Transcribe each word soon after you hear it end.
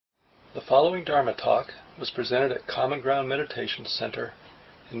The following Dharma talk was presented at Common Ground Meditation Center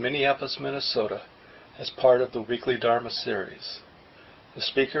in Minneapolis, Minnesota, as part of the weekly Dharma series. The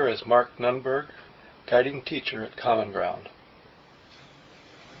speaker is Mark Nunberg, guiding teacher at Common Ground.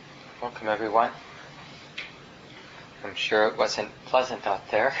 Welcome, everyone. I'm sure it wasn't pleasant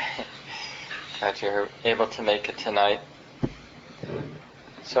out there. Glad you're able to make it tonight.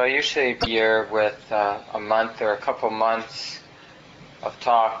 So I usually be here with a month or a couple months of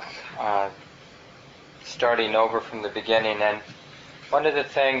talk, starting over from the beginning. And one of the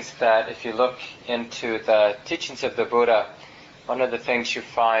things that, if you look into the teachings of the Buddha, one of the things you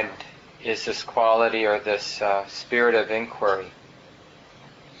find is this quality or this spirit of inquiry.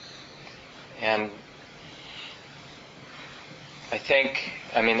 And I think,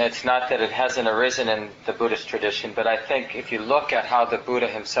 it's not that it hasn't arisen in the Buddhist tradition, but I think if you look at how the Buddha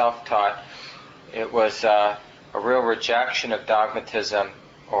himself taught, it was a real rejection of dogmatism,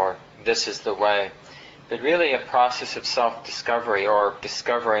 or this is the way, but really a process of self-discovery, or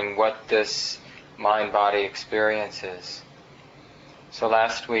discovering what this mind-body experience is. So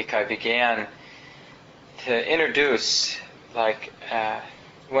last week I began to introduce,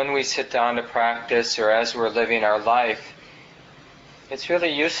 when we sit down to practice or as we're living our life, it's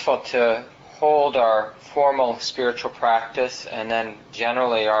really useful to hold our formal spiritual practice and then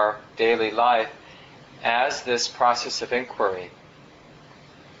generally our daily life as this process of inquiry.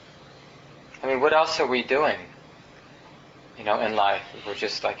 What else are we doing, in life? We're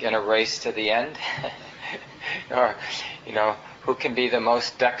just in a race to the end? Or, who can be the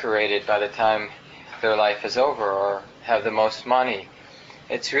most decorated by the time their life is over, or have the most money?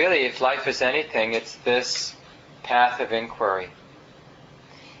 It's really, if life is anything, it's this path of inquiry.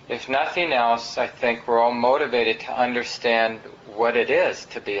 If nothing else, I think we're all motivated to understand what it is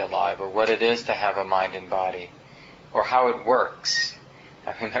to be alive, or what it is to have a mind and body, or how it works.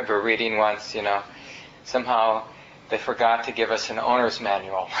 I remember reading once, somehow they forgot to give us an owner's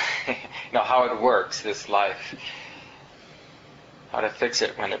manual, how it works, this life, how to fix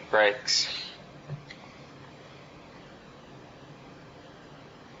it when it breaks.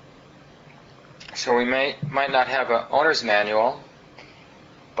 So we might not have an owner's manual,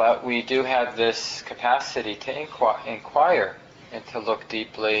 but we do have this capacity to inquire and to look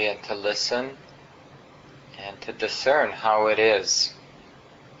deeply and to listen and to discern how it is.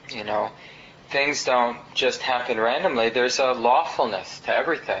 Things don't just happen randomly. There's a lawfulness to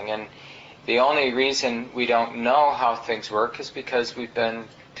everything, and the only reason we don't know how things work is because we've been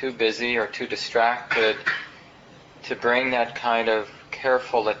too busy or too distracted to bring that kind of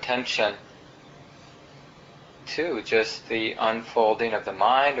careful attention to just the unfolding of the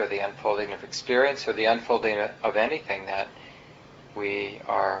mind, or the unfolding of experience, or the unfolding of anything that we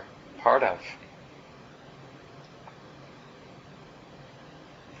are part of.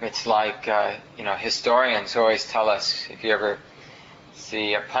 It's like, historians always tell us, if you ever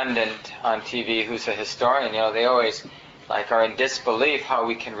see a pundit on TV who's a historian, they always are in disbelief how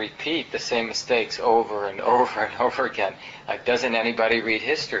we can repeat the same mistakes over and over and over again. Doesn't anybody read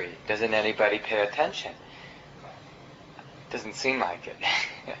history? Doesn't anybody pay attention? Doesn't seem like it,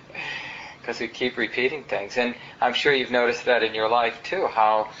 because we keep repeating things. And I'm sure you've noticed that in your life too,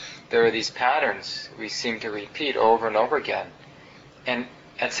 how there are these patterns we seem to repeat over and over again. And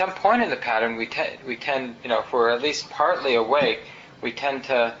at some point in the pattern, we tend, if we're at least partly awake, we tend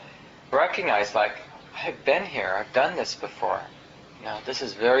to recognize, I've been here, I've done this before. This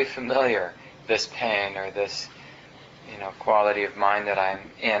is very familiar, this pain or this, quality of mind that I'm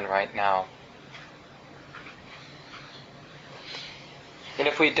in right now. And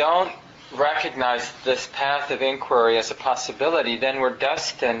if we don't recognize this path of inquiry as a possibility, then we're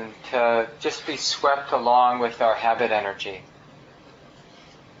destined to just be swept along with our habit energy.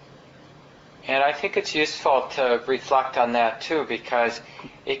 And I think it's useful to reflect on that too, because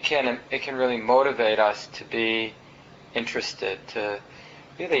it can really motivate us to be interested, to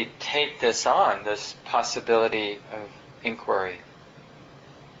really take this on, this possibility of inquiry.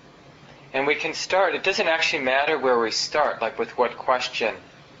 And we can start, it doesn't actually matter where we start, with what question.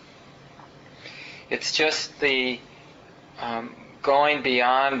 It's just the going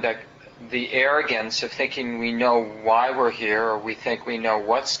beyond the arrogance of thinking we know why we're here, or we think we know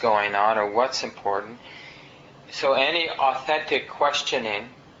what's going on or what's important. So any authentic questioning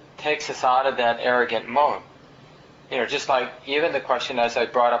takes us out of that arrogant mode. Just like even the question as I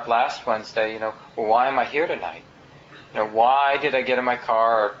brought up last Wednesday, why am I here tonight? Why did I get in my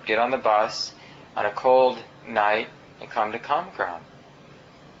car or get on the bus on a cold night and come to Common Ground?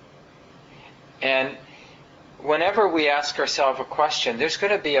 And whenever we ask ourselves a question, there's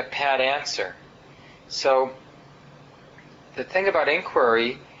going to be a pat answer. So the thing about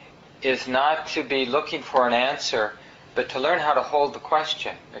inquiry is not to be looking for an answer, but to learn how to hold the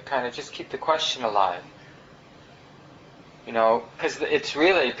question, to kind of just keep the question alive. Because it's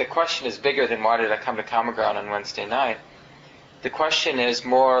really, the question is bigger than why did I come to Common Ground on Wednesday night. The question is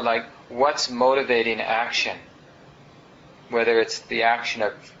more like, what's motivating action? Whether it's the action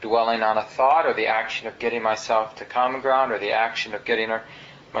of dwelling on a thought, or the action of getting myself to Common Ground, or the action of getting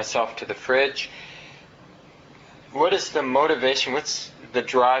myself to the fridge. What is the motivation? What's the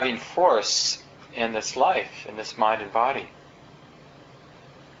driving force in this life, in this mind and body?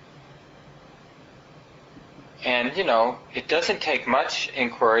 And, it doesn't take much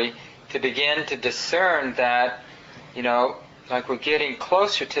inquiry to begin to discern that, like we're getting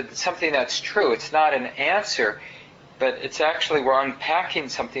closer to something that's true. It's not an answer, but it's actually, we're unpacking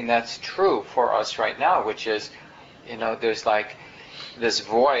something that's true for us right now, which is, there's like this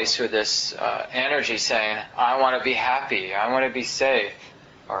voice or this energy saying, I want to be happy, I want to be safe,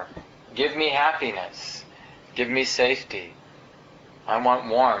 or give me happiness, give me safety, I want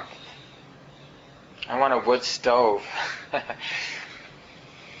warmth, I want a wood stove.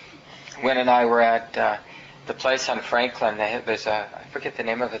 Gwen and I were at the place on Franklin. There's I forget the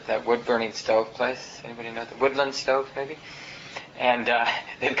name of it, that wood-burning stove place. Anybody know? The Woodland stove, maybe? And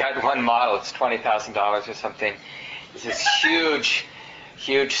they've got one model. It's $20,000 or something. It's this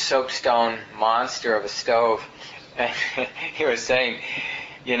huge soapstone monster of a stove. And he was saying,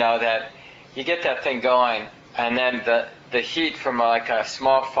 that you get that thing going, and then the heat from like a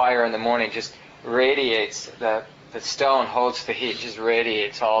small fire in the morning just radiates. The stone holds the heat, just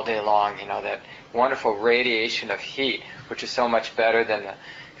radiates all day long. That wonderful radiation of heat, which is so much better than the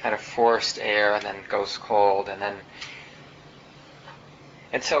kind of forced air, and then goes cold, and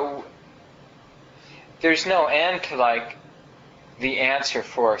so there's no end to like the answer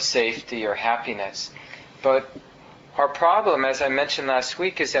for safety or happiness. But our problem, as I mentioned last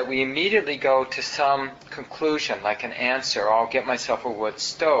week, is that we immediately go to some conclusion, like an answer. I'll get myself a wood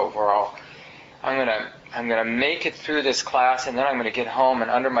stove, or I'm gonna make it through this class, and then I'm gonna get home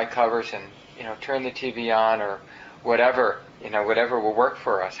and under my covers and turn the TV on, or whatever will work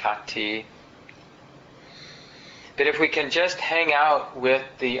for us, hot tea. But if we can just hang out with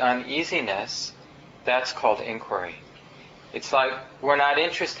the uneasiness, that's called inquiry. It's like we're not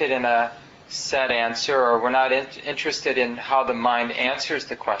interested in a set answer, or we're not interested in how the mind answers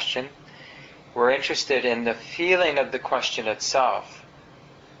the question. We're interested in the feeling of the question itself,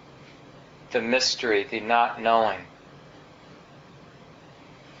 the mystery, the not knowing.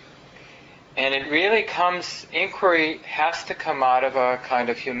 And it really inquiry has to come out of a kind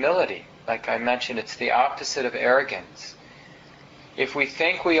of humility. Like I mentioned, it's the opposite of arrogance. If we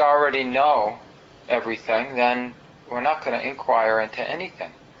think we already know everything, then we're not going to inquire into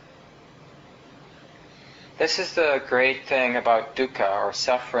anything. This is the great thing about dukkha, or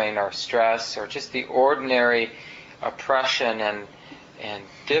suffering, or stress, or just the ordinary oppression and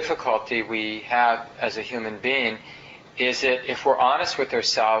difficulty we have as a human being, is that if we're honest with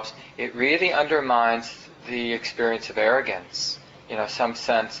ourselves, it really undermines the experience of arrogance, some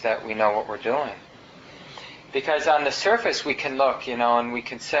sense that we know what we're doing. Because on the surface we can look, and we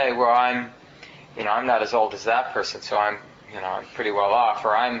can say, well, I'm not as old as that person, so I'm pretty well off,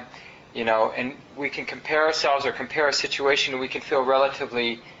 or I'm, and we can compare ourselves or compare a situation, and we can feel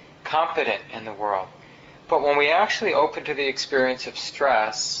relatively competent in the world. But when we actually open to the experience of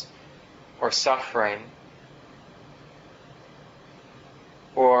stress or suffering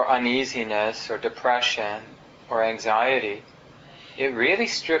or uneasiness or depression or anxiety, it really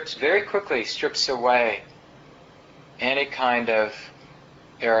very quickly strips away any kind of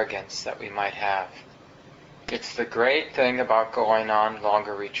arrogance that we might have. It's the great thing about going on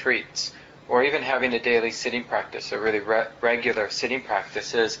longer retreats, or even having a daily sitting practice, a really regular sitting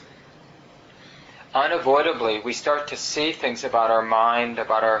practice, is unavoidably we start to see things about our mind,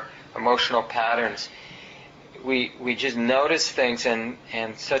 about our emotional patterns. We just notice things in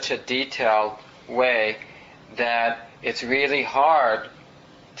such a detailed way that it's really hard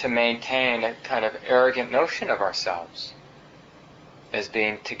to maintain a kind of arrogant notion of ourselves as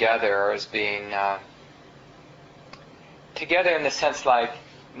being together, or as being together in the sense like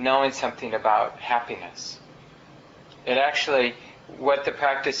knowing something about happiness. It actually, what the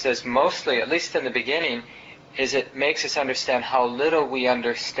practice does mostly, at least in the beginning, is it makes us understand how little we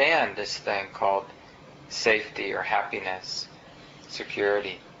understand this thing called safety or happiness,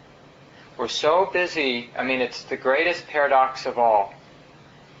 security. We're so busy, it's the greatest paradox of all.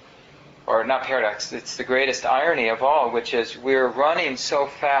 Or not paradox, it's the greatest irony of all, which is we're running so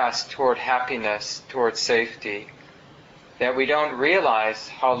fast toward happiness, toward safety, that we don't realize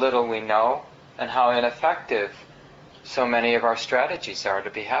how little we know and how ineffective so many of our strategies are to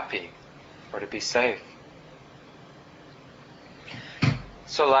be happy or to be safe.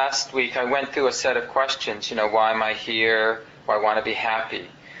 So last week I went through a set of questions, why am I here? Why I want to be happy?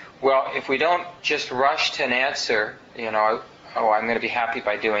 Well, if we don't just rush to an answer, I'm going to be happy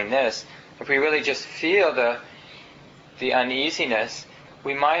by doing this, if we really just feel the uneasiness,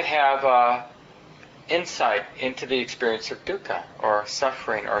 we might have insight into the experience of dukkha, or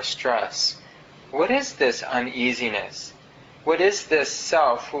suffering, or stress. What is this uneasiness? What is this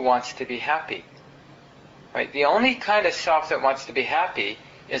self who wants to be happy? Right? The only kind of self that wants to be happy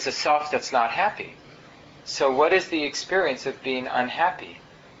is a self that's not happy. So what is the experience of being unhappy,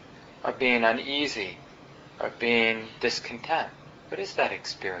 of being uneasy, of being discontent? What is that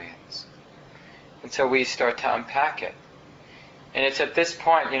experience? And so we start to unpack it. And it's at this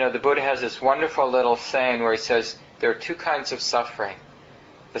point, the Buddha has this wonderful little saying where he says, there are two kinds of suffering.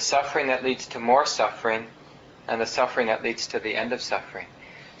 The suffering that leads to more suffering, and the suffering that leads to the end of suffering.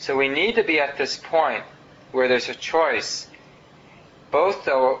 So we need to be at this point where there's a choice. Both,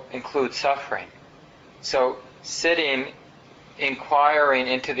 though, include suffering. So sitting, inquiring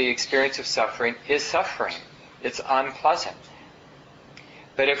into the experience of suffering is suffering. It's unpleasant.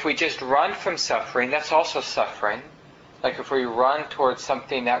 But if we just run from suffering, that's also suffering. Like if we run towards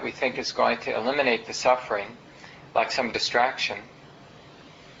something that we think is going to eliminate the suffering, like some distraction,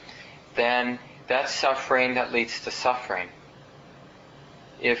 then that's suffering that leads to suffering.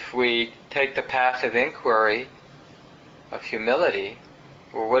 If we take the path of inquiry, of humility,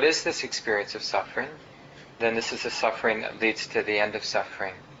 well, what is this experience of suffering? Then this is the suffering that leads to the end of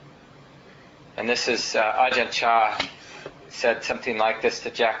suffering. And this is, Ajahn Chah said something like this to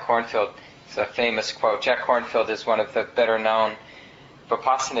Jack Kornfield. It's a famous quote. Jack Kornfield is one of the better known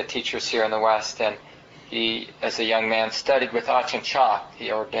Vipassana teachers here in the West, and he, as a young man, studied with Ajahn Chah.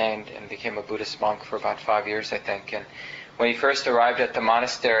 He ordained and became a Buddhist monk for about 5 years, I think. And when he first arrived at the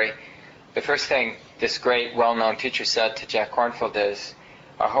monastery, the first thing this great, well-known teacher said to Jack Kornfield is,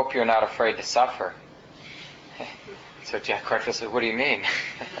 I hope you're not afraid to suffer. So Jack Kornfield said, what do you mean?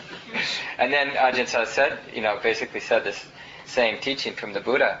 And then Ajahn Chah said, basically said this same teaching from the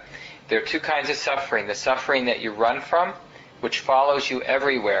Buddha. There are two kinds of suffering. The suffering that you run from, which follows you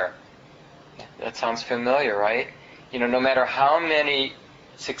everywhere. That sounds familiar, right? No matter how many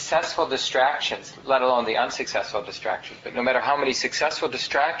successful distractions, let alone the unsuccessful distractions, but no matter how many successful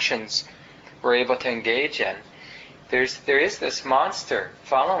distractions we're able to engage in, there is this monster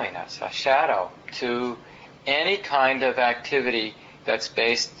following us, a shadow, to any kind of activity that's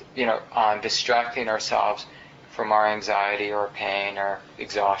based, on distracting ourselves from our anxiety or pain or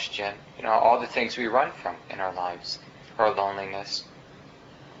exhaustion, all the things we run from in our lives, or loneliness.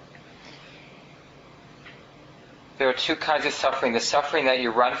 There are two kinds of suffering. The suffering that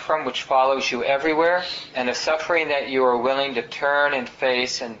you run from, which follows you everywhere, and the suffering that you are willing to turn and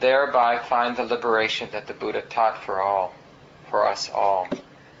face and thereby find the liberation that the Buddha taught for us all.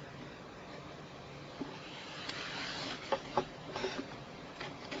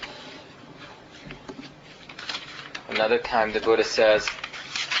 Another time the Buddha says,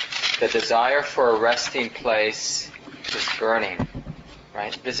 the desire for a resting place is burning.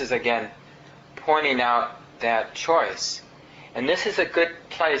 Right? This is again pointing out that choice. And this is a good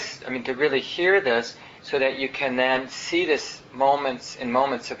place, to really hear this so that you can then see this in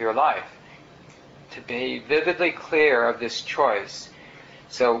moments of your life. To be vividly clear of this choice.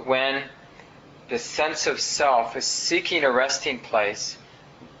 So when the sense of self is seeking a resting place,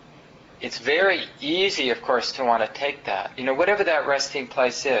 it's very easy, of course, to want to take that. Whatever that resting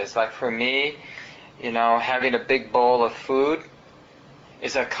place is. Like for me, having a big bowl of food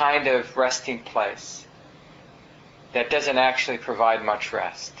is a kind of resting place that doesn't actually provide much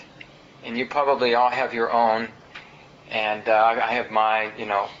rest. And you probably all have your own, and I have my,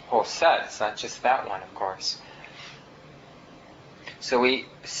 whole set. It's not just that one, of course. So we're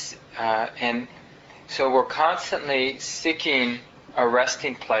constantly seeking a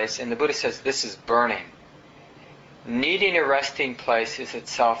resting place, and the Buddha says this is burning. Needing a resting place is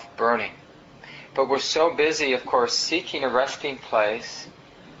itself burning. But we're so busy, of course, seeking a resting place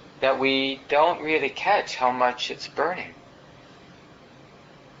that we don't really catch how much it's burning.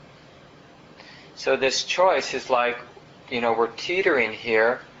 So this choice is like, we're teetering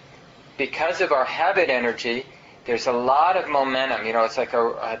here. Because of our habit energy, there's a lot of momentum. It's like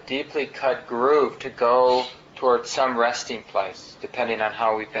a deeply cut groove to go towards some resting place, depending on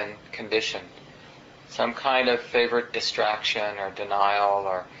how we've been conditioned. Some kind of favorite distraction or denial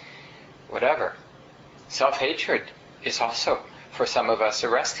or whatever. Self-hatred is also, for some of us, a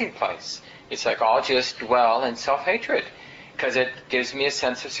resting place. It's like I'll just dwell in self-hatred because it gives me a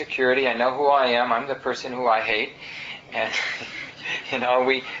sense of security. I know who I am. I'm the person who I hate. And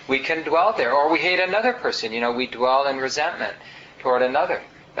we can dwell there. Or we hate another person, we dwell in resentment toward another.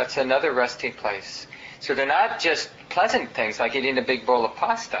 That's another resting place. So they're not just pleasant things like eating a big bowl of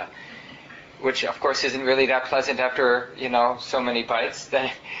pasta, which of course isn't really that pleasant after, so many bites.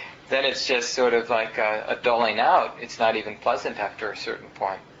 Then it's just sort of like a dulling out. It's not even pleasant after a certain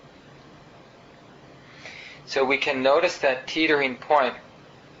point. So we can notice that teetering point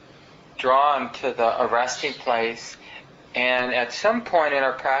drawn to a resting place, and at some point in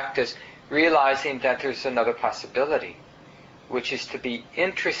our practice realizing that there's another possibility, which is to be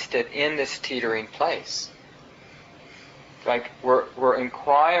interested in this teetering place. Like we're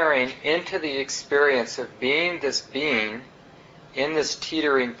inquiring into the experience of being in this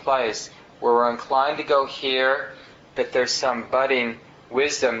teetering place where we're inclined to go here, but there's some budding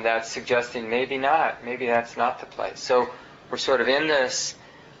wisdom that's suggesting maybe not, maybe that's not the place. So we're sort of in this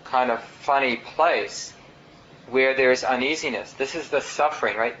kind of funny place where there's uneasiness. This is the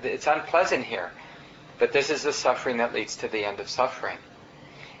suffering, right? It's unpleasant here, but this is the suffering that leads to the end of suffering.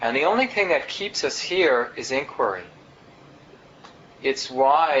 And the only thing that keeps us here is inquiry. It's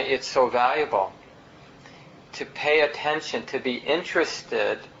why it's so valuable to pay attention, to be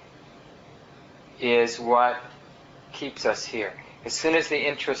interested is what keeps us here. As soon as the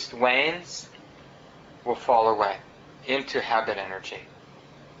interest wanes, we'll fall away into habit energy.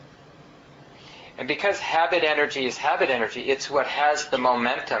 And because habit energy is habit energy, it's what has the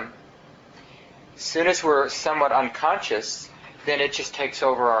momentum. As soon as we're somewhat unconscious, then it just takes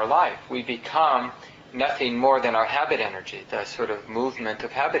over our life. We become nothing more than our habit energy, the sort of movement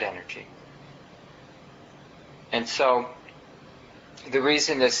of habit energy. And so the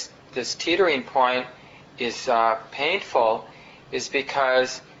reason this teetering point is painful is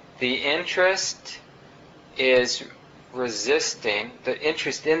because the interest is resisting, the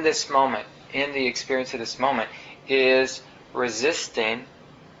interest in this moment, in the experience of this moment, is resisting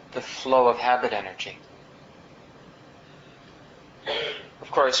the flow of habit energy.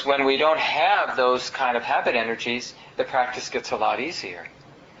 Of course, when we don't have those kind of habit energies, the practice gets a lot easier.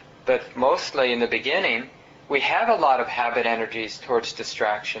 But mostly in the beginning, we have a lot of habit energies towards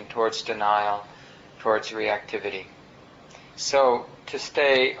distraction, towards denial, towards reactivity. So to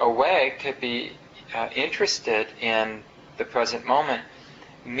stay awake, to be interested in the present moment,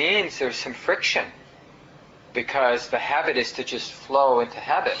 means there's some friction, because the habit is to just flow into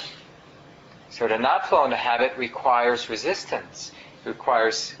habit. So to not flow into habit requires resistance,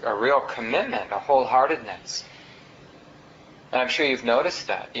 requires a real commitment, a wholeheartedness. And I'm sure you've noticed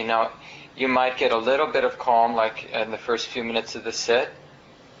that. You might get a little bit of calm, like in the first few minutes of the sit,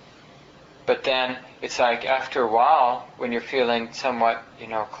 but then it's like after a while, when you're feeling somewhat,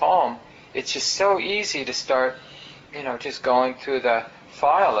 calm, it's just so easy to start, just going through the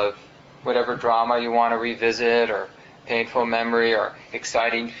file of whatever drama you want to revisit, or painful memory, or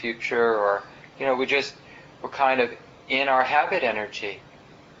exciting future, or, we're kind of in our habit energy.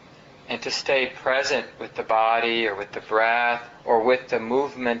 And to stay present with the body, or with the breath, or with the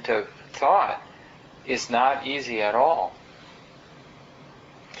movement of thought is not easy at all.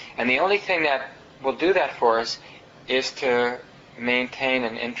 And the only thing that will do that for us is to maintain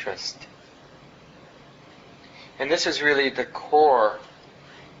an interest. And this is really the core.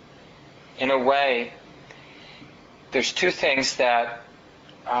 In a way, there's two things that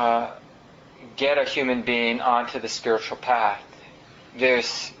get a human being onto the spiritual path.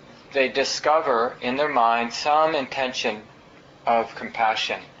 They discover in their mind some intention of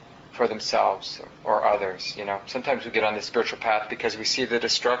compassion for themselves or others. Sometimes we get on the spiritual path because we see the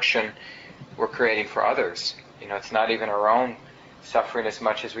destruction we're creating for others. It's not even our own suffering as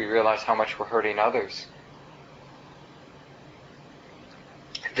much as we realize how much we're hurting others.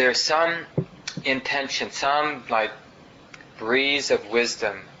 There's some intention, some breeze of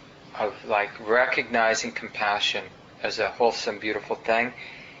wisdom, of recognizing compassion as a wholesome, beautiful thing.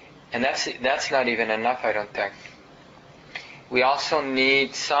 And that's not even enough, I don't think. We also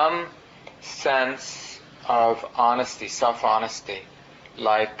need some sense of honesty, self-honesty,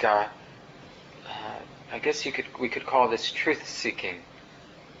 I guess we could call this truth-seeking.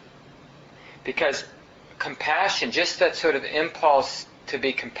 Because compassion, just that sort of impulse to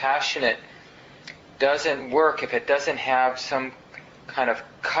be compassionate, doesn't work if it doesn't have some kind of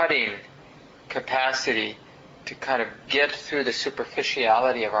cutting capacity to kind of get through the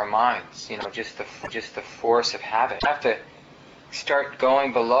superficiality of our minds, just the force of habit. We have to start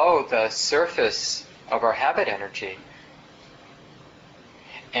going below the surface of our habit energy.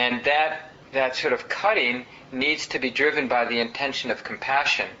 And that sort of cutting needs to be driven by the intention of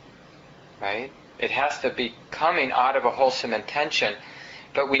compassion, right? It has to be coming out of a wholesome intention,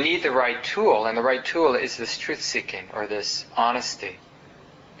 But we need the right tool, and the right tool is this truth-seeking, or this honesty,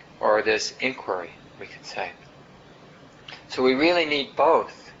 or this inquiry, we could say. So we really need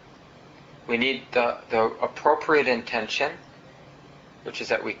both. We need the appropriate intention, which is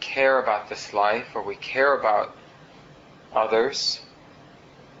that we care about this life, or we care about others,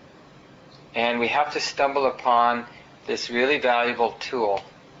 and we have to stumble upon this really valuable tool,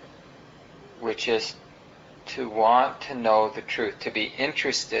 which is to want to know the truth, to be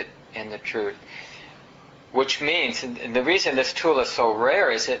interested in the truth. Which means, and the reason this tool is so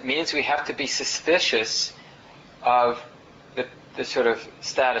rare is it means we have to be suspicious of the sort of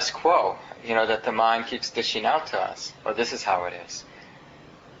status quo, that the mind keeps dishing out to us. Or this is how it is.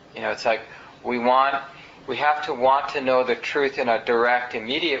 It's like we have to want to know the truth in a direct,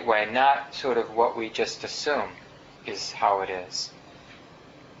 immediate way, not sort of what we just assume is how it is.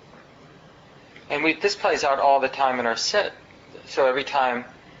 And this plays out all the time in our sit. So every time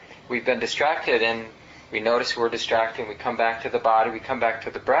we've been distracted and we notice we're distracted, we come back to the body, we come back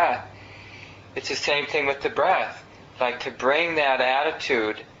to the breath. It's the same thing with the breath. Like to bring that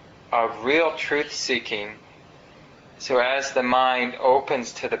attitude of real truth-seeking. So as the mind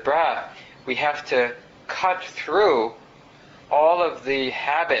opens to the breath, we have to cut through all of the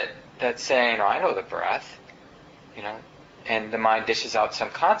habit that's saying, I know the breath, and the mind dishes out some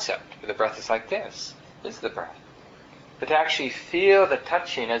concept. The breath is like this is the breath. But to actually feel the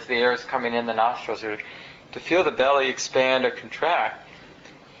touching as the air is coming in the nostrils, or to feel the belly expand or contract,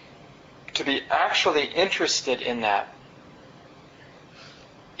 to be actually interested in that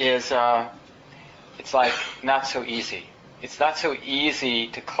is, it's like not so easy. It's not so easy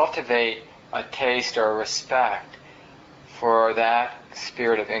to cultivate a taste or a respect for that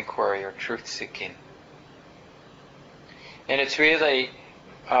spirit of inquiry or truth-seeking. And it's really,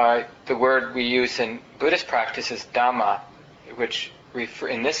 the word we use in Buddhist practice is Dhamma, which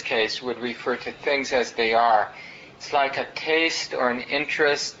in this case would refer to things as they are. It's like a taste or an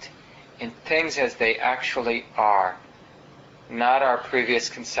interest in things as they actually are, not our previous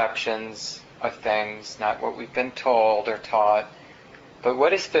conceptions of things, not what we've been told or taught, but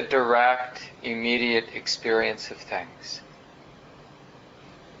what is the direct, immediate experience of things.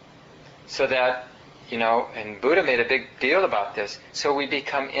 So that, and Buddha made a big deal about this, so we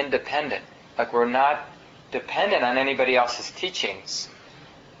become independent. Like we're not dependent on anybody else's teachings,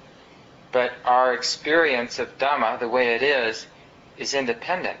 but our experience of Dhamma, the way it is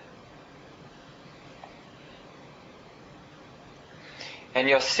independent. And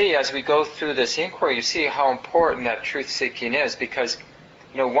you'll see as we go through this inquiry, you see how important that truth-seeking is, because,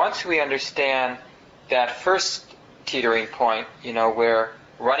 once we understand that first teetering point, where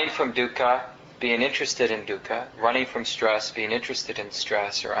running from dukkha, being interested in dukkha, running from stress, being interested in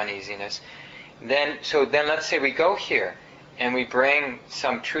stress or uneasiness, then let's say we go here and we bring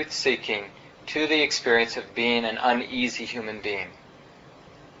some truth-seeking to the experience of being an uneasy human being,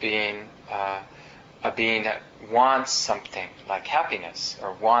 being a being that wants something like happiness,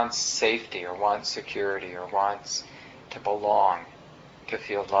 or wants safety, or wants security, or wants to belong, to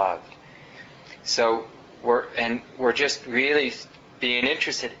feel loved. So we're just really being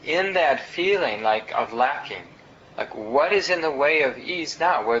interested in that feeling of lacking. Like what is in the way of ease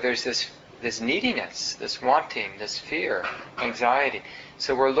now, where there's this neediness, this wanting, this fear, anxiety.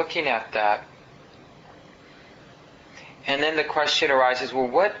 So we're looking at that. And then the question arises, well,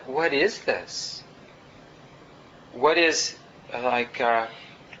 what is this? What is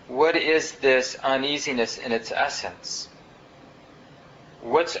this uneasiness in its essence?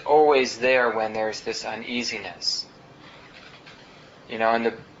 What's always there when there's this uneasiness?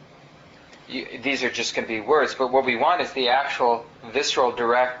 And these are just going to be words, but what we want is the actual visceral,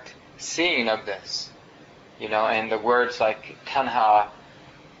 direct seeing of this. And the words like tanha,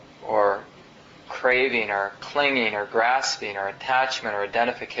 or craving, or clinging, or grasping, or attachment, or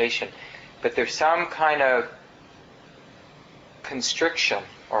identification, but there's some kind of constriction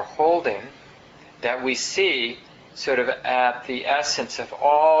or holding that we see sort of at the essence of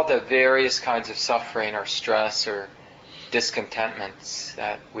all the various kinds of suffering or stress or discontentments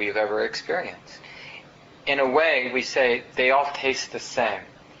that we've ever experienced. In a way, we say they all taste the same,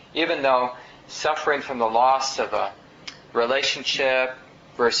 even though suffering from the loss of a relationship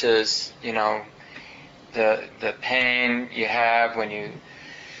versus, the pain you have when you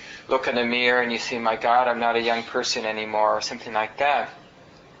look in the mirror and you see, my God, I'm not a young person anymore, or something like that.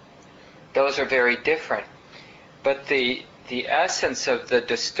 Those are very different. But the essence of the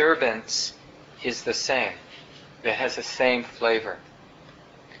disturbance is the same. It has the same flavor.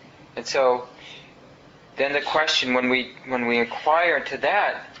 And so then the question, when we inquire into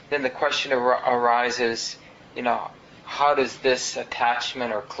that, then the question arises, how does this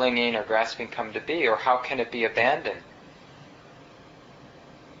attachment or clinging or grasping come to be, or how can it be abandoned?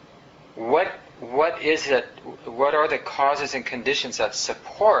 What is it? What are the causes and conditions that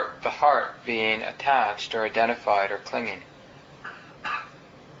support the heart being attached or identified or clinging?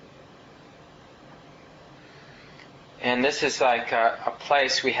 And this is like a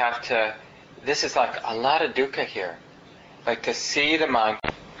place we have to. This is like a lot of dukkha here. Like to see the mind,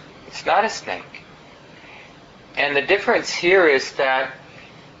 it's not a snake. And the difference here is that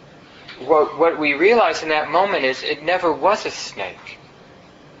what we realize in that moment is it never was a snake.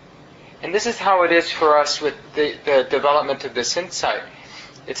 And this is how it is for us with the development of this insight.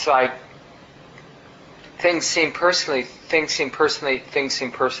 It's like things seem personally,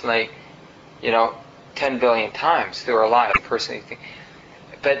 10 billion times through our life, personally.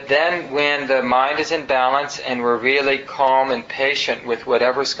 But then when the mind is in balance and we're really calm and patient with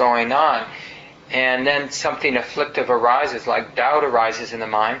whatever's going on, and then something afflictive arises, like doubt arises in the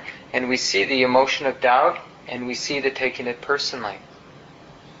mind, and we see the emotion of doubt, and we see the taking it personally.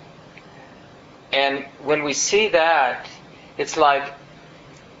 And when we see that, it's like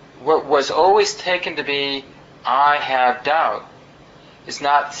what was always taken to be, I have doubt, is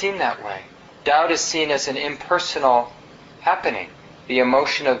not seen that way. Doubt is seen as an impersonal happening. The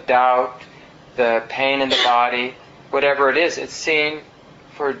emotion of doubt, the pain in the body, whatever it is, it's seen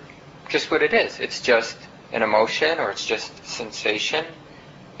for just what it is. It's just an emotion, or it's just a sensation,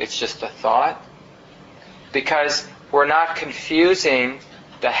 it's just a thought. Because we're not confusing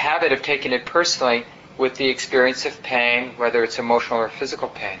the habit of taking it personally with the experience of pain, whether it's emotional or physical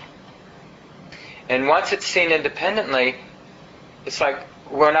pain. And once it's seen independently, it's like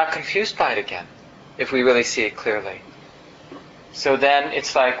we're not confused by it again, if we really see it clearly. So then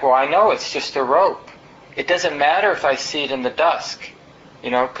it's like, well, I know it's just a rope. It doesn't matter if I see it in the dusk,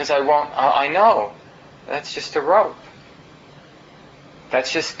 because I know that's just a rope.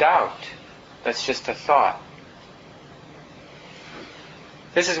 That's just doubt. That's just a thought.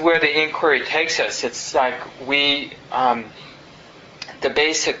 This is where the inquiry takes us. It's like the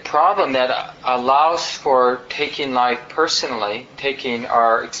basic problem that allows for taking life personally, taking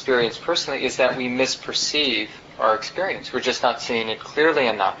our experience personally, is that we misperceive our experience. We're just not seeing it clearly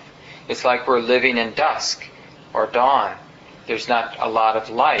enough. It's like we're living in dusk or dawn. There's not a lot of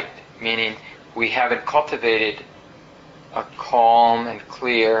light, meaning we haven't cultivated a calm and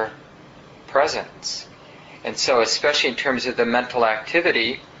clear presence. And so, especially in terms of the mental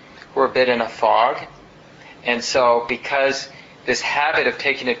activity, we're a bit in a fog. And so, because this habit of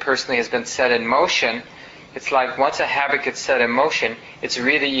taking it personally has been set in motion, it's like once a habit gets set in motion, it's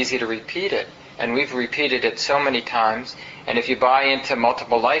really easy to repeat it. And we've repeated it so many times, and if you buy into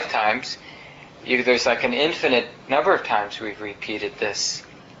multiple lifetimes, there's like an infinite number of times we've repeated this.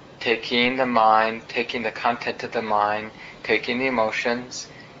 Taking the mind, taking the content of the mind, taking the emotions,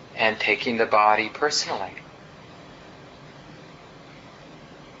 and taking the body personally.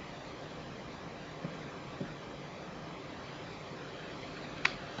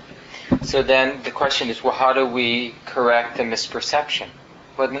 So then the question is, well, how do we correct the misperception?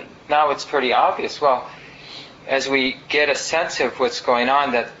 Well, now it's pretty obvious. Well, as we get a sense of what's going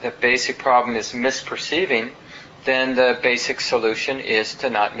on, that the basic problem is misperceiving, then the basic solution is to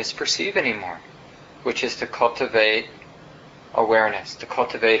not misperceive anymore, which is to cultivate awareness, to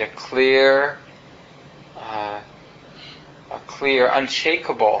cultivate a clear,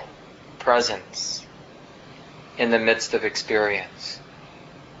 unshakable presence in the midst of experience.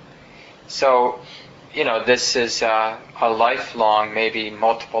 So, this is a lifelong, maybe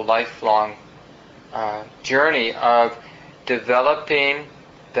multiple lifelong journey of developing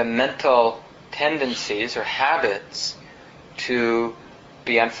the mental tendencies or habits to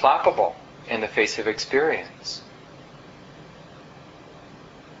be unflappable in the face of experience.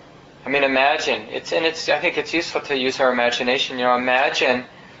 I mean, imagine, I think it's useful to use our imagination. Imagine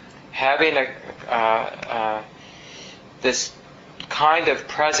having this kind of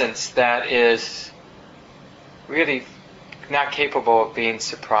presence that is really not capable of being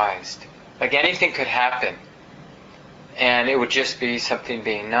surprised. Like anything could happen, and it would just be something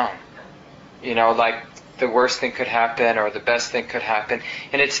being known. Like the worst thing could happen or the best thing could happen.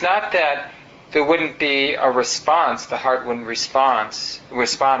 And it's not that there wouldn't be a response, the heart wouldn't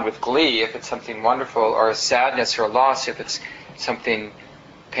respond with glee if it's something wonderful, or a sadness or a loss if it's something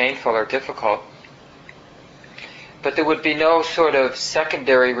painful or difficult. But there would be no sort of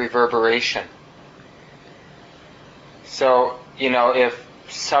secondary reverberation. So, if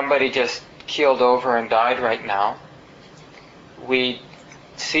somebody just keeled over and died right now, we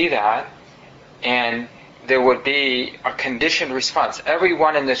see that, and there would be a conditioned response.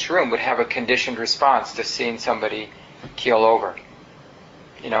 Everyone in this room would have a conditioned response to seeing somebody keel over.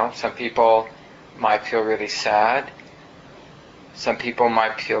 Some people might feel really sad. Some people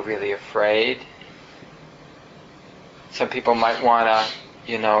might feel really afraid. Some people might want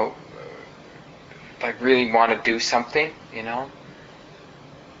to, really want to do something,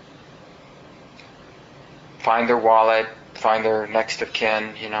 Find their wallet, find their next of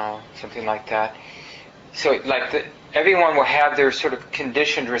kin, something like that. So, everyone will have their sort of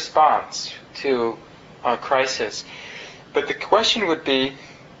conditioned response to a crisis. But the question would be,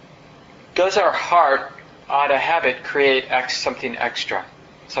 does our heart, out of habit, create something extra,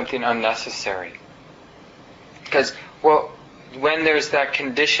 something unnecessary? Because, when there's that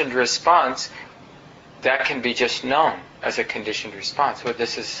conditioned response, that can be just known as a conditioned response. Well,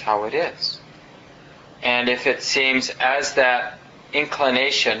 this is how it is. And if it seems as that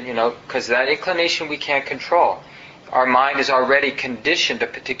inclination, because that inclination we can't control. Our mind is already conditioned a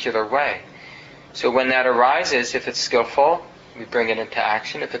particular way. So when that arises, if it's skillful, we bring it into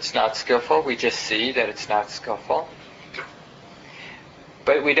action. If it's not skillful, we just see that it's not skillful.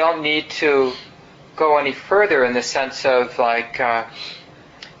 But we don't need to go any further in the sense of often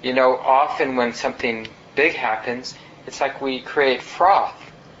when something big happens, it's like we create froth.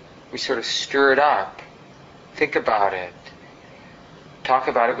 We sort of stir it up. Think about it. Talk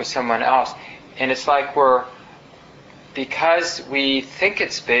about it with someone else. And it's like because we think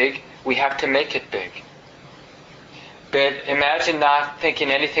it's big, we have to make it big. But imagine not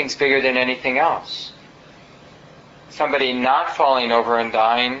thinking anything's bigger than anything else. Somebody not falling over and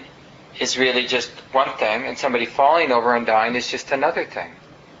dying is really just one thing, and somebody falling over and dying is just another thing.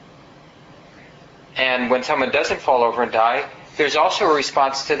 And when someone doesn't fall over and die, there's also a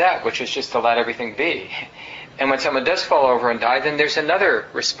response to that, which is just to let everything be. And when someone does fall over and die, then there's another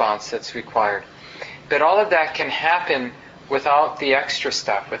response that's required. But all of that can happen without the extra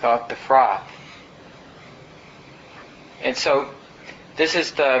stuff, without the froth. And so this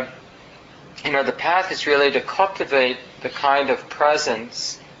is the path is really to cultivate the kind of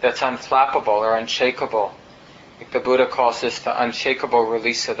presence that's unflappable or unshakable. Like the Buddha calls this the unshakable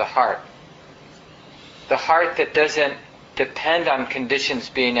release of the heart. The heart that doesn't depend on conditions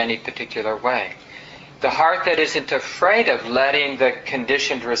being any particular way. The heart that isn't afraid of letting the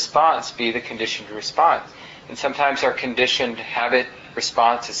conditioned response be the conditioned response. And sometimes our conditioned habit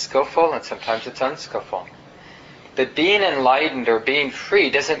response is skillful and sometimes it's unskillful. But being enlightened or being free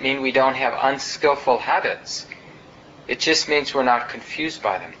doesn't mean we don't have unskillful habits. It just means we're not confused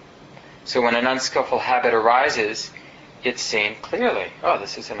by them. So when an unskillful habit arises, it's seen clearly. Oh,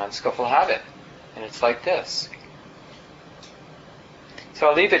 this is an unskillful habit. And it's like this. So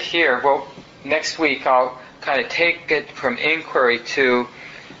I'll leave it here. Well, next week I'll kind of take it from inquiry to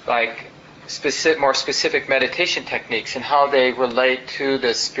more specific meditation techniques and how they relate to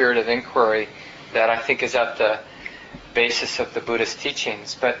the spirit of inquiry that I think is at the basis of the Buddhist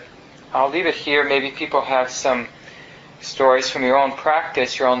teachings. But I'll leave it here. Maybe people have some stories from your own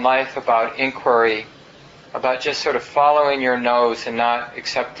practice, your own life about inquiry, about just sort of following your nose and not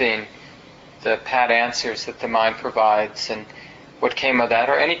accepting the pat answers that the mind provides, and what came of that,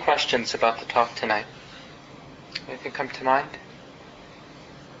 or any questions about the talk tonight. Anything come to mind?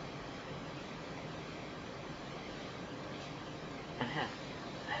 I have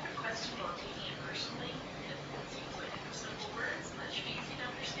a question about taking it personally. It seems like simple words, much easy to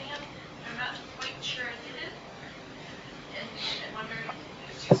understand. I'm not quite sure I get it. And I wonder if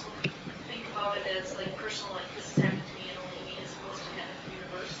it's useful to think about it as personal, like this has happened to me and only me, as opposed to kind of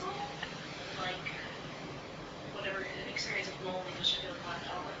universal. Like whatever an experience of loneliness or feeling left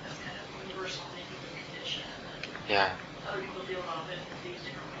out, that's kind of universal, maybe the condition. Yeah. Other people deal with it in these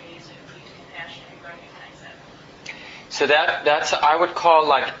different ways, and we use compassion and recognize that. So that's I would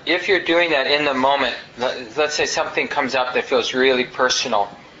call if you're doing that in the moment. Let's say something comes up that feels really personal,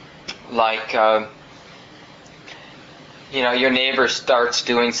 your neighbor starts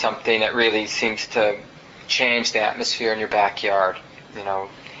doing something that really seems to change the atmosphere in your backyard,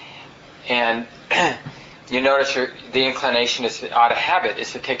 and you notice the inclination is out of habit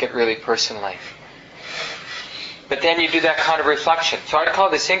is to take it really personally. But then you do that kind of reflection. So I'd call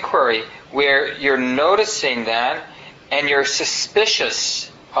this inquiry, where you're noticing that and you're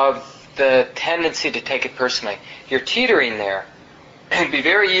suspicious of the tendency to take it personally. You're teetering there. It'd be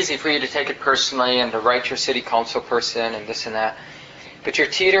very easy for you to take it personally and to write your city council person and this and that. But you're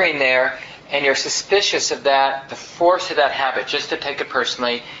teetering there and you're suspicious of that, the force of that habit, just to take it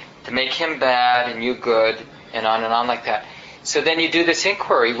personally, to make him bad and you good, and on like that. So then you do this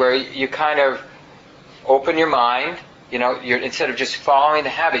inquiry where you kind of open your mind, you're instead of just following the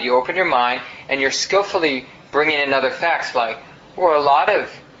habit, you open your mind and you're skillfully bringing in other facts a lot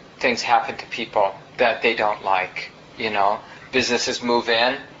of things happen to people that they don't like, businesses move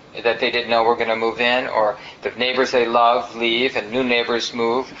in that they didn't know were going to move in, or the neighbors they love leave and new neighbors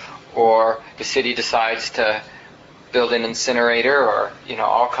move, or the city decides to build an incinerator, or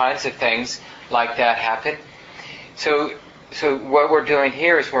all kinds of things like that happen. So what we're doing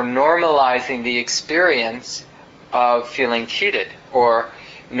here is we're normalizing the experience of feeling cheated, or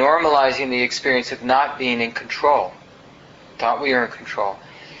normalizing the experience of not being in control. Thought we were in control.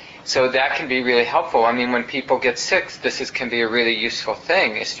 So that can be really helpful. I mean, when people get sick, can be a really useful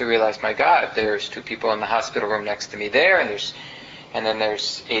thing, is to realize, my God, there's 2 people in the hospital room next to me there, and then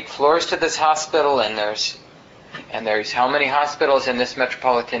there's 8 floors to this hospital, and there's how many hospitals in this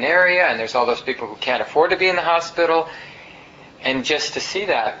metropolitan area, and there's all those people who can't afford to be in the hospital, and just to see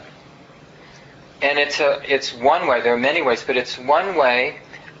that. And it's one way. There are many ways, but it's one way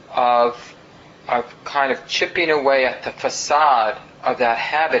of kind of chipping away at the facade of that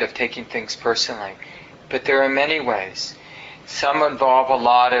habit of taking things personally. But there are many ways. Some involve a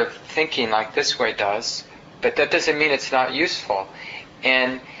lot of thinking, like this way does, but that doesn't mean it's not useful.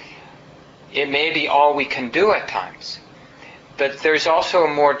 And it may be all we can do at times. But there's also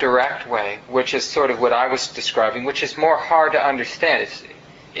a more direct way, which is sort of what I was describing, which is more hard to understand.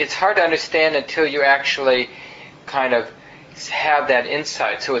 It's hard to understand until you actually kind of have that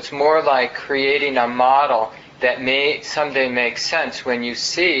insight. So it's more like creating a model that may someday make sense when you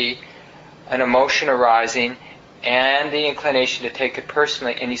see an emotion arising and the inclination to take it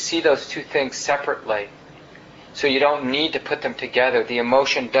personally, and you see those 2 things separately. So you don't need to put them together. The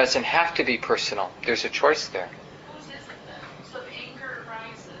emotion doesn't have to be personal. There's a choice there. Whose is it then? So if anger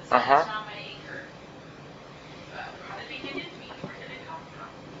arises, it's Uh-huh. not my anger. How did it get into me? Where did it come from?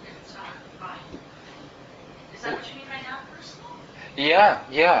 If it's not mine. Is that what you mean by not personal?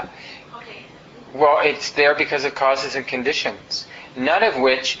 Yeah. Okay. Well, it's there because of causes and conditions. None of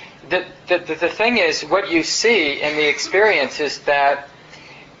which... The thing is, what you see in the experience is that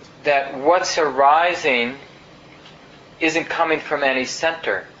what's arising isn't coming from any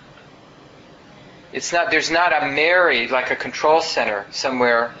center. There's not a Mary, like a control center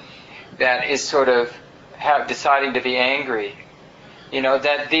somewhere, that is sort of deciding to be angry.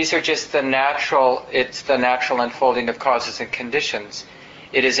 That these are just the natural unfolding of causes and conditions.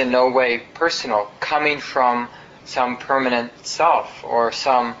 It is in no way personal, coming from some permanent self or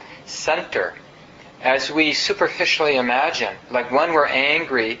some center. As we superficially imagine, like when we're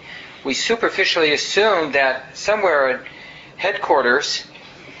angry, we superficially assume that somewhere at headquarters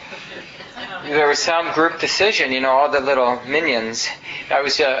there was some group decision, all the little minions. I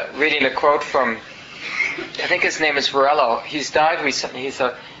was reading a quote from, I think his name is Varela. He's died recently. He's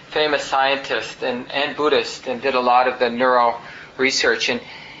a famous scientist and Buddhist, and did a lot of the neuro research. And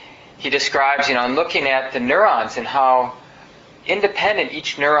he describes, looking at the neurons and how independent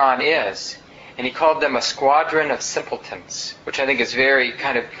each neuron is. And he called them a squadron of simpletons, which I think is very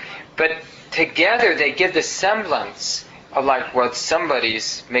kind of... But together they give the semblance of like, well,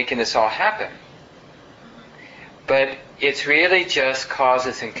 somebody's making this all happen. But it's really just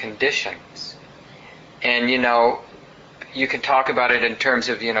causes and conditions. And, you can talk about it in terms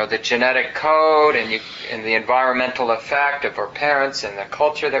of, the genetic code and the environmental effect of our parents and the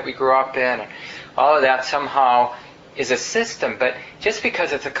culture that we grew up in. And all of that somehow is a system. But just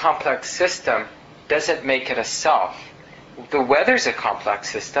because it's a complex system doesn't make it a self. The weather's a complex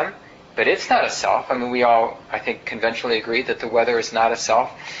system, but it's not a self. I mean, we all, I think, conventionally agree that the weather is not a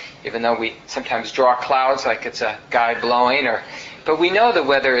self, even though we sometimes draw clouds like it's a guy blowing. But we know the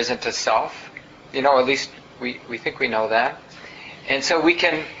weather isn't a self. At least we think we know that. And so we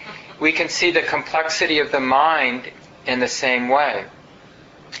can see the complexity of the mind in the same way.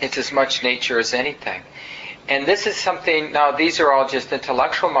 It's as much nature as anything. And this is something, now these are all just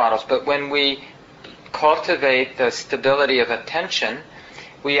intellectual models, but when we cultivate the stability of attention,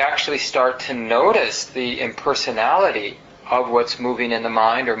 we actually start to notice the impersonality of what's moving in the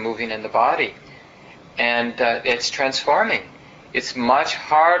mind or moving in the body. And it's transforming. It's much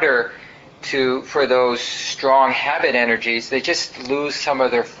harder for those strong habit energies, they just lose some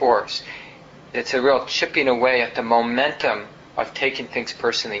of their force. It's a real chipping away at the momentum of taking things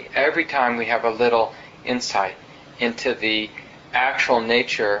personally. Every time we have a little insight into the actual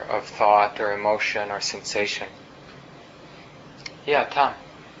nature of thought or emotion or sensation. Yeah, Tom.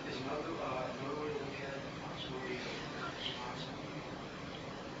 Is another way to look at it, possibly responsibility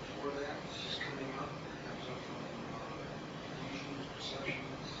for that? It's just coming up. It comes up from illusions,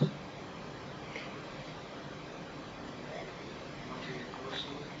 perceptions. Not taking it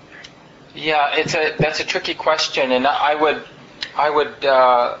personally. Yeah, that's a tricky question, and I would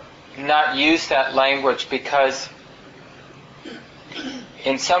not use that language because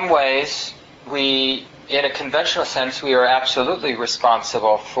in some ways we in a conventional sense, we are absolutely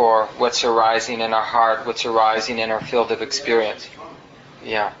responsible for what's arising in our heart, what's arising in our field of experience.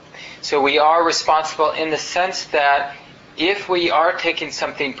 Yeah. So we are responsible in the sense that if we are taking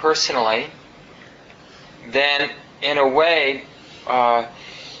something personally, then in a way,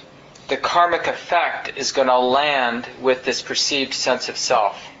 the karmic effect is going to land with this perceived sense of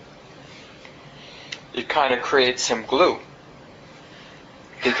self. It kind of creates some glue.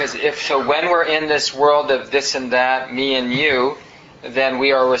 Because when we're in this world of this and that, me and you, then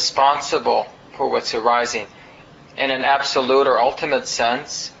we are responsible for what's arising. In an absolute or ultimate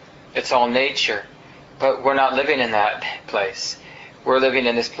sense, it's all nature. But we're not living in that place. We're living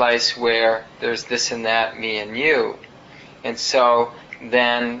in this place where there's this and that, me and you. And so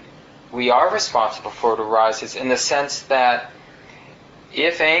then we are responsible for what arises in the sense that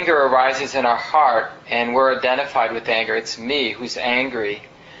if anger arises in our heart and we're identified with anger, it's me who's angry,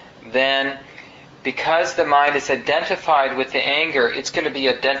 then because the mind is identified with the anger, it's going to be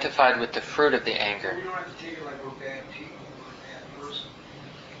identified with the fruit of the anger. We don't have to take it like we're bad people or a bad person.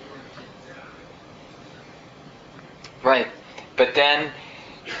 We don't have to take that. Right. But then,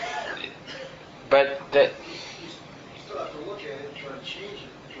 You still have to look at it and try to change it.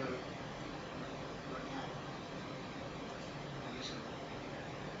 Try to,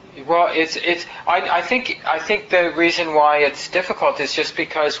 well, I think the reason why it's difficult is just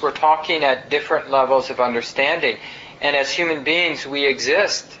because we're talking at different levels of understanding, and as human beings we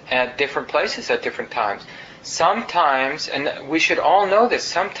exist at different places at different times. Sometimes, and we should all know this,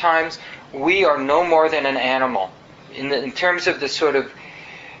 sometimes we are no more than an animal in terms of the sort of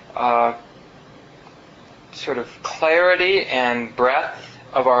clarity and breadth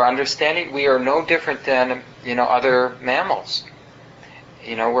of our understanding. We are no different than other mammals.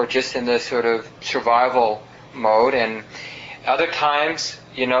 We're just in this sort of survival mode, and other times,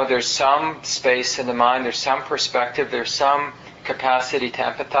 there's some space in the mind, there's some perspective, there's some capacity to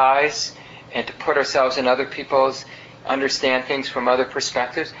empathize and to put ourselves in other people's, understand things from other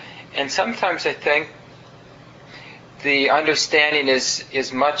perspectives. And sometimes I think the understanding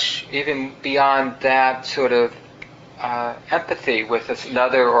is much even beyond that sort of empathy with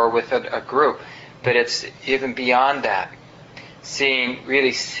another or with a group, but it's even beyond that.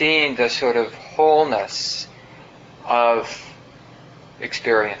 Really seeing the sort of wholeness of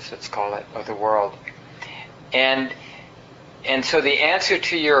experience, let's call it, of the world. And so the answer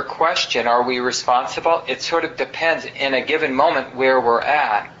to your question, are we responsible? It sort of depends in a given moment where we're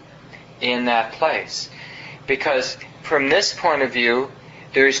at in that place. Because from this point of view,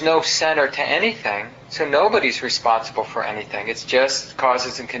 there's no center to anything, so nobody's responsible for anything. It's just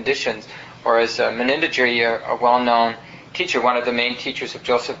causes and conditions. Or as Menindagiri, a well-known teacher, one of the main teachers of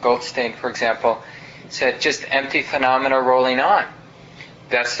Joseph Goldstein, for example, said, just empty phenomena rolling on.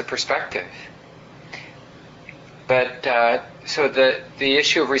 That's the perspective. But so the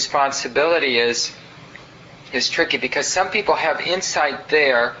issue of responsibility is tricky, because some people have insight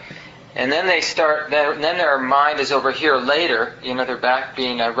there, and then then their mind is over here later. They're back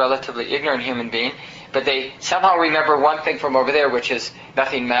being a relatively ignorant human being, but they somehow remember one thing from over there, which is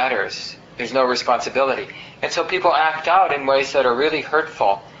nothing matters. There's no responsibility. And so people act out in ways that are really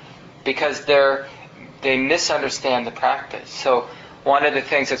hurtful because they misunderstand the practice. So one of the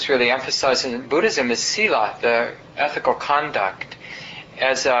things that's really emphasized in Buddhism is sila, the ethical conduct,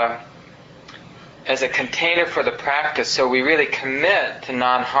 as a container for the practice. So we really commit to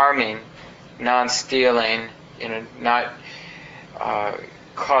non-harming, non-stealing, not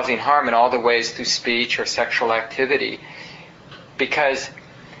causing harm in all the ways through speech or sexual activity. Because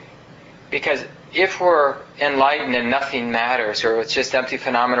if we're enlightened and nothing matters, or it's just empty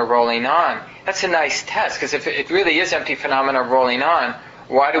phenomena rolling on, that's a nice test. Because if it really is empty phenomena rolling on,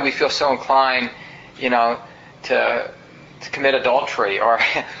 why do we feel so inclined, to commit adultery or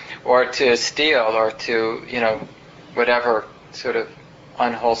to steal or to, whatever sort of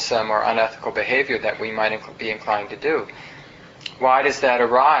unwholesome or unethical behavior that we might be inclined to do? Why does that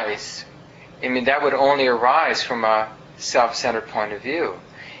arise? I mean, that would only arise from a self-centered point of view.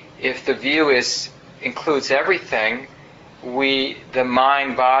 If the view includes everything, the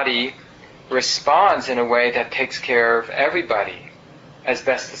mind-body responds in a way that takes care of everybody as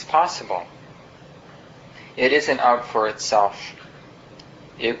best as possible. It isn't out for itself.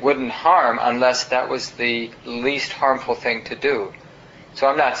 It wouldn't harm unless that was the least harmful thing to do. So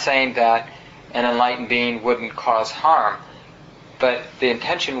I'm not saying that an enlightened being wouldn't cause harm, but the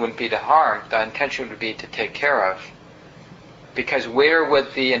intention wouldn't be to harm. The intention would be to take care of. Because where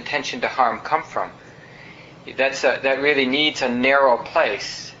would the intention to harm come from? That really needs a narrow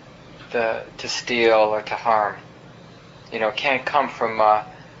place to steal or to harm. It can't come from a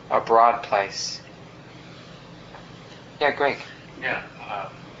broad place. Yeah, Greg. Yeah,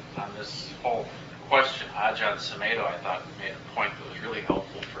 on this whole question, Ajahn Sumedho, I thought, made a point that was really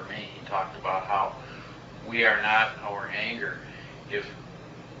helpful for me. He talked about how we are not our anger. If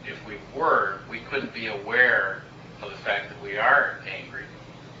we were, we couldn't be aware of the fact that we are angry.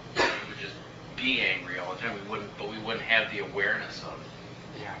 We would just be angry all the time. But we wouldn't have the awareness of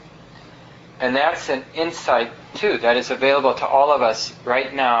it. Yeah. And that's an insight, too, that is available to all of us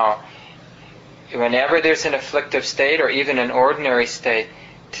right now. Whenever there's an afflictive state or even an ordinary state,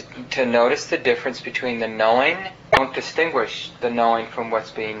 to notice the difference between the knowing. Don't distinguish the knowing from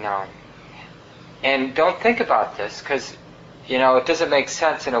what's being known. And don't think about this, because, it doesn't make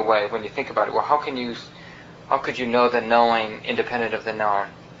sense in a way when you think about it. Well, how could you know the knowing independent of the known?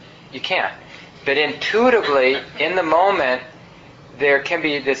 You can't. But intuitively, in the moment, there can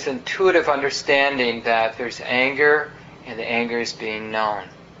be this intuitive understanding that there's anger, and the anger is being known.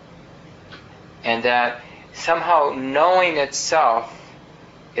 And that somehow knowing itself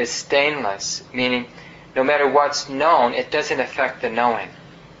is stainless, meaning no matter what's known, it doesn't affect the knowing.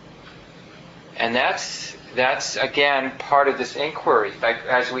 And that's again part of this inquiry. Like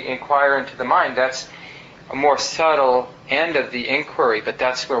as we inquire into the mind, that's a more subtle end of the inquiry, but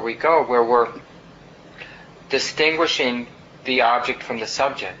that's where we go, where we're distinguishing the object from the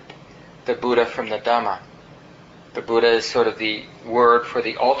subject, the Buddha from the Dhamma. The Buddha is sort of the word for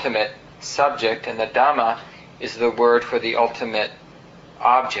the ultimate subject, and the Dhamma is the word for the ultimate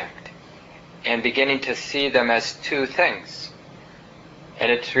object, and beginning to see them as two things.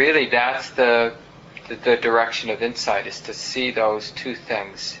 And it's really, that's the direction of insight, is to see those two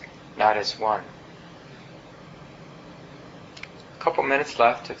things, not as one. A couple minutes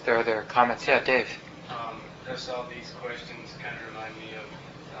left if there are other comments. Yeah, Dave. Just all these questions kind of remind me of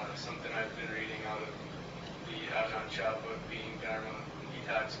something I've been reading out of the Ajahn Chah book, Being Dharma. He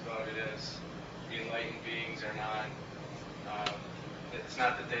talks about it as the enlightened beings are not, it's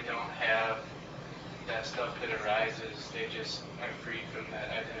not that they don't have that stuff that arises, they just are freed from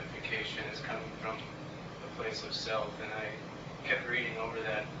that identification as coming from a place of self. And I kept reading over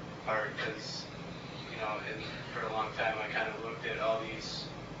that part because, for a long time I kind of looked at all these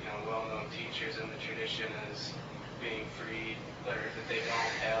well-known teachers in the tradition as being freed, or that they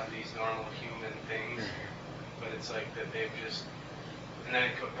don't have these normal human things, but it's like that they've just, and then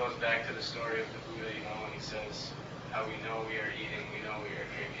it goes back to the story of the Buddha, when he says how we know we are eating, we know we are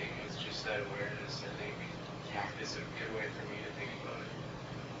drinking. It's just that awareness, I think, is a good way for me to think about it.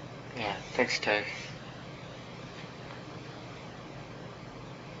 Yeah, thanks, Dave.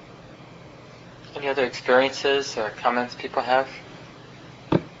 Any other experiences or comments people have?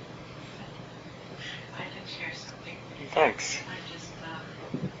 I can share something. Thanks.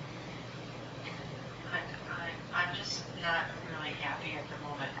 I'm just not really happy at the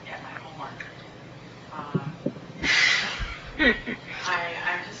moment at my homework.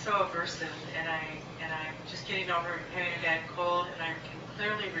 I'm just so aversive, and I'm just getting over having a bad cold, and I can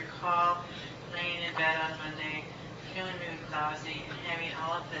clearly recall laying in bed on Monday, feeling really lousy, and having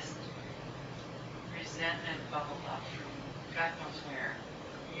all of this resentment bubble up from God knows where.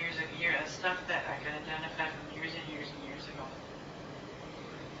 Stuff that I could identify from years and years and years ago.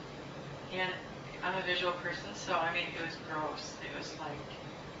 And I'm a visual person, so it was gross. It was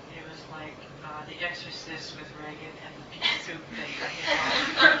like The Exorcist with Reagan and the pea soup thing.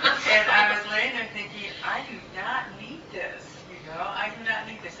 And I was laying there thinking, I do not need this. I do not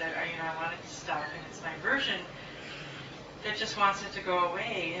need this. I want it to stop, and it's my version that just wants it to go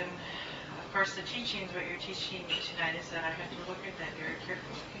away. And of course, the teachings, what you're teaching me tonight, is that I have to look at that very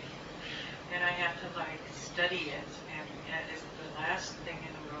carefully. And I have to study it, and it is the last thing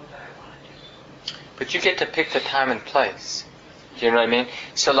in the world that I want to do. But you get to pick the time and place. Do you know what I mean?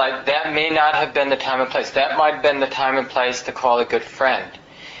 So that may not have been the time and place. That might have been the time and place to call a good friend.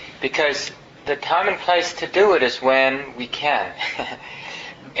 Because the time and place to do it is when we can.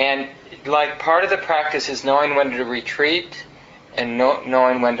 And part of the practice is knowing when to retreat and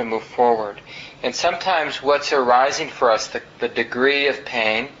knowing when to move forward. And sometimes what's arising for us, the degree of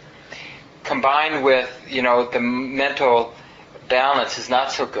pain, combined with, the mental balance is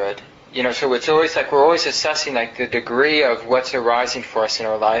not so good. So it's always we're always assessing the degree of what's arising for us in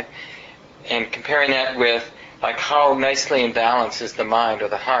our life and comparing that with how nicely in balance is the mind or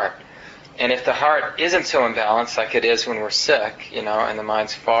the heart. And if the heart isn't so in balance like it is when we're sick, and the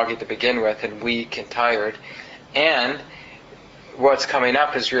mind's foggy to begin with and weak and tired, and what's coming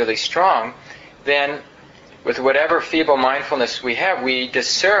up is really strong, then with whatever feeble mindfulness we have, we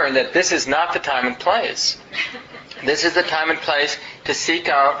discern that this is not the time and place. This is the time and place to seek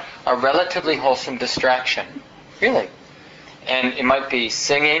out a relatively wholesome distraction. Really. And it might be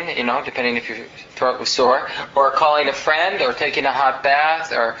singing, depending if your throat was sore, or calling a friend, or taking a hot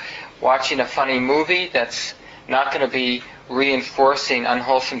bath, or watching a funny movie that's not going to be reinforcing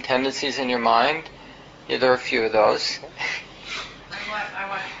unwholesome tendencies in your mind. Yeah, there are a few of those. I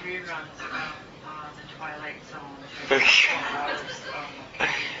watch reruns of The Twilight Zone.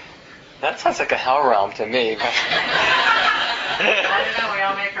 That sounds like a hell realm to me. But I don't know, we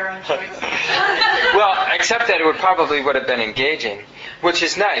all make our own choices. well, except that it would have been engaging, which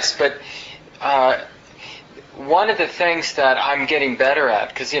is nice. But one of the things that I'm getting better at,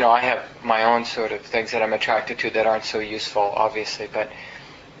 because I have my own sort of things that I'm attracted to that aren't so useful, obviously, but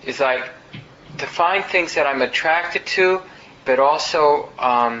is like to find things that I'm attracted to, but also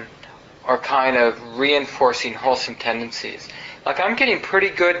are kind of reinforcing wholesome tendencies. Like I'm getting pretty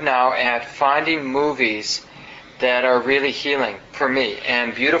good now at finding movies that are really healing for me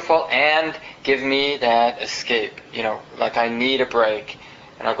and beautiful and give me that escape. Like I need a break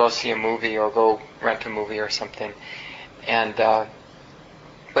and I'll go see a movie or go rent a movie or something. And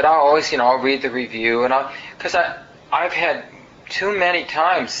but I'll always, I'll read the review and because I've had too many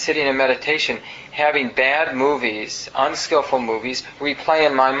times sitting in meditation having bad movies, unskillful movies, replay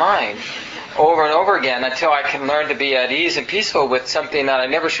in my mind over and over again until I can learn to be at ease and peaceful with something that I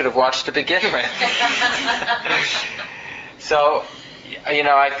never should have watched to begin with. So,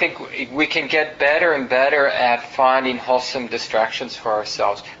 I think we can get better and better at finding wholesome distractions for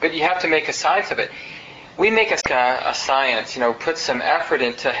ourselves. But you have to make a science of it. We make a science, put some effort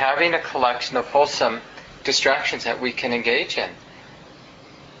into having a collection of wholesome distractions that we can engage in.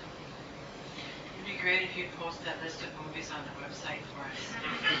 It'd be great if you'd post that list of movies on the website for us.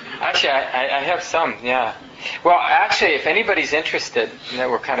 Actually, I have some, yeah. Well, actually, if anybody's interested,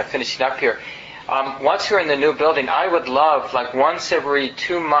 we're kind of finishing up here. Once we're in the new building, I would love, like once every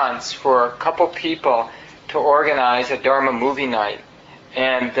 2 months, for a couple people to organize a Dharma movie night.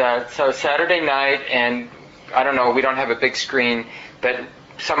 And so Saturday night, and I don't know, we don't have a big screen, but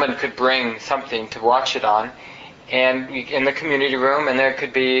someone could bring something to watch it on, and in the community room, and there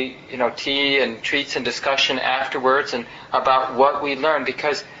could be, tea and treats and discussion afterwards and about what we learned,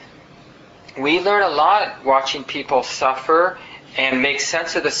 because we learn a lot watching people suffer and make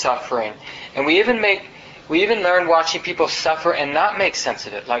sense of the suffering, and we even learn watching people suffer and not make sense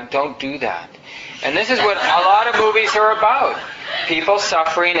of it, like don't do that. And this is what a lot of movies are about: people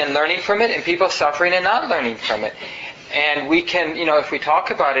suffering and learning from it, and people suffering and not learning from it. And we can, if we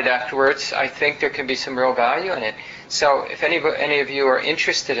talk about it afterwards, I think there can be some real value in it. So if any of you are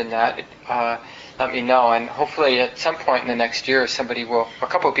interested in that, let me know. And hopefully at some point in the next year, a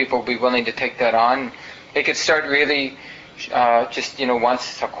couple of people will be willing to take that on. It could start really just,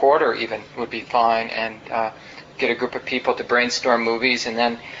 once a quarter even would be fine, and get a group of people to brainstorm movies, and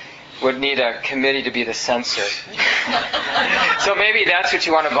then would need a committee to be the censor. So maybe that's what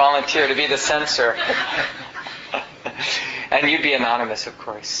you want to volunteer, to be the censor. And you'd be anonymous, of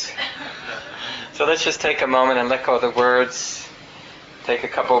course. So let's just take a moment and let go of the words. Take a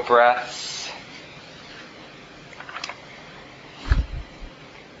couple of breaths.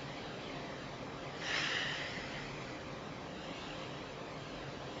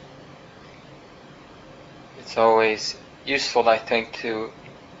 It's always useful, I think, to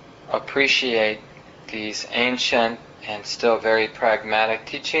appreciate these ancient and still very pragmatic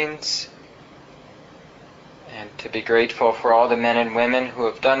teachings, and to be grateful for all the men and women who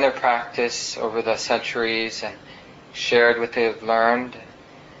have done their practice over the centuries and shared what they have learned.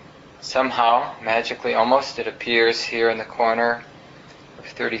 Somehow, magically almost, it appears here in the corner of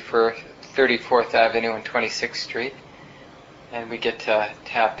 34th Avenue and 26th Street, and we get to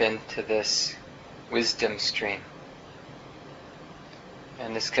tap into this wisdom stream.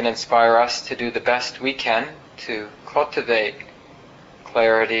 And this can inspire us to do the best we can to cultivate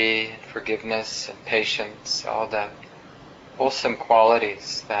clarity, forgiveness, and patience, all the wholesome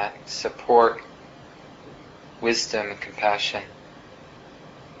qualities that support wisdom and compassion,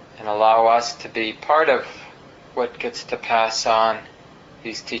 and allow us to be part of what gets to pass on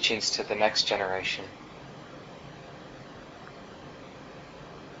these teachings to the next generation.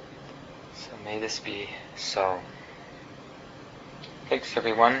 So may this be so. Thanks,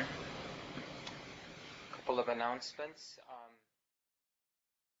 everyone. A couple of announcements.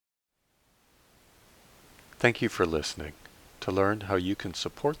 Thank you for listening. To learn how you can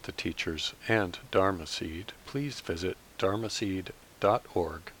support the teachers and Dharma Seed, please visit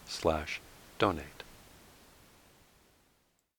dharmaseed.org/donate.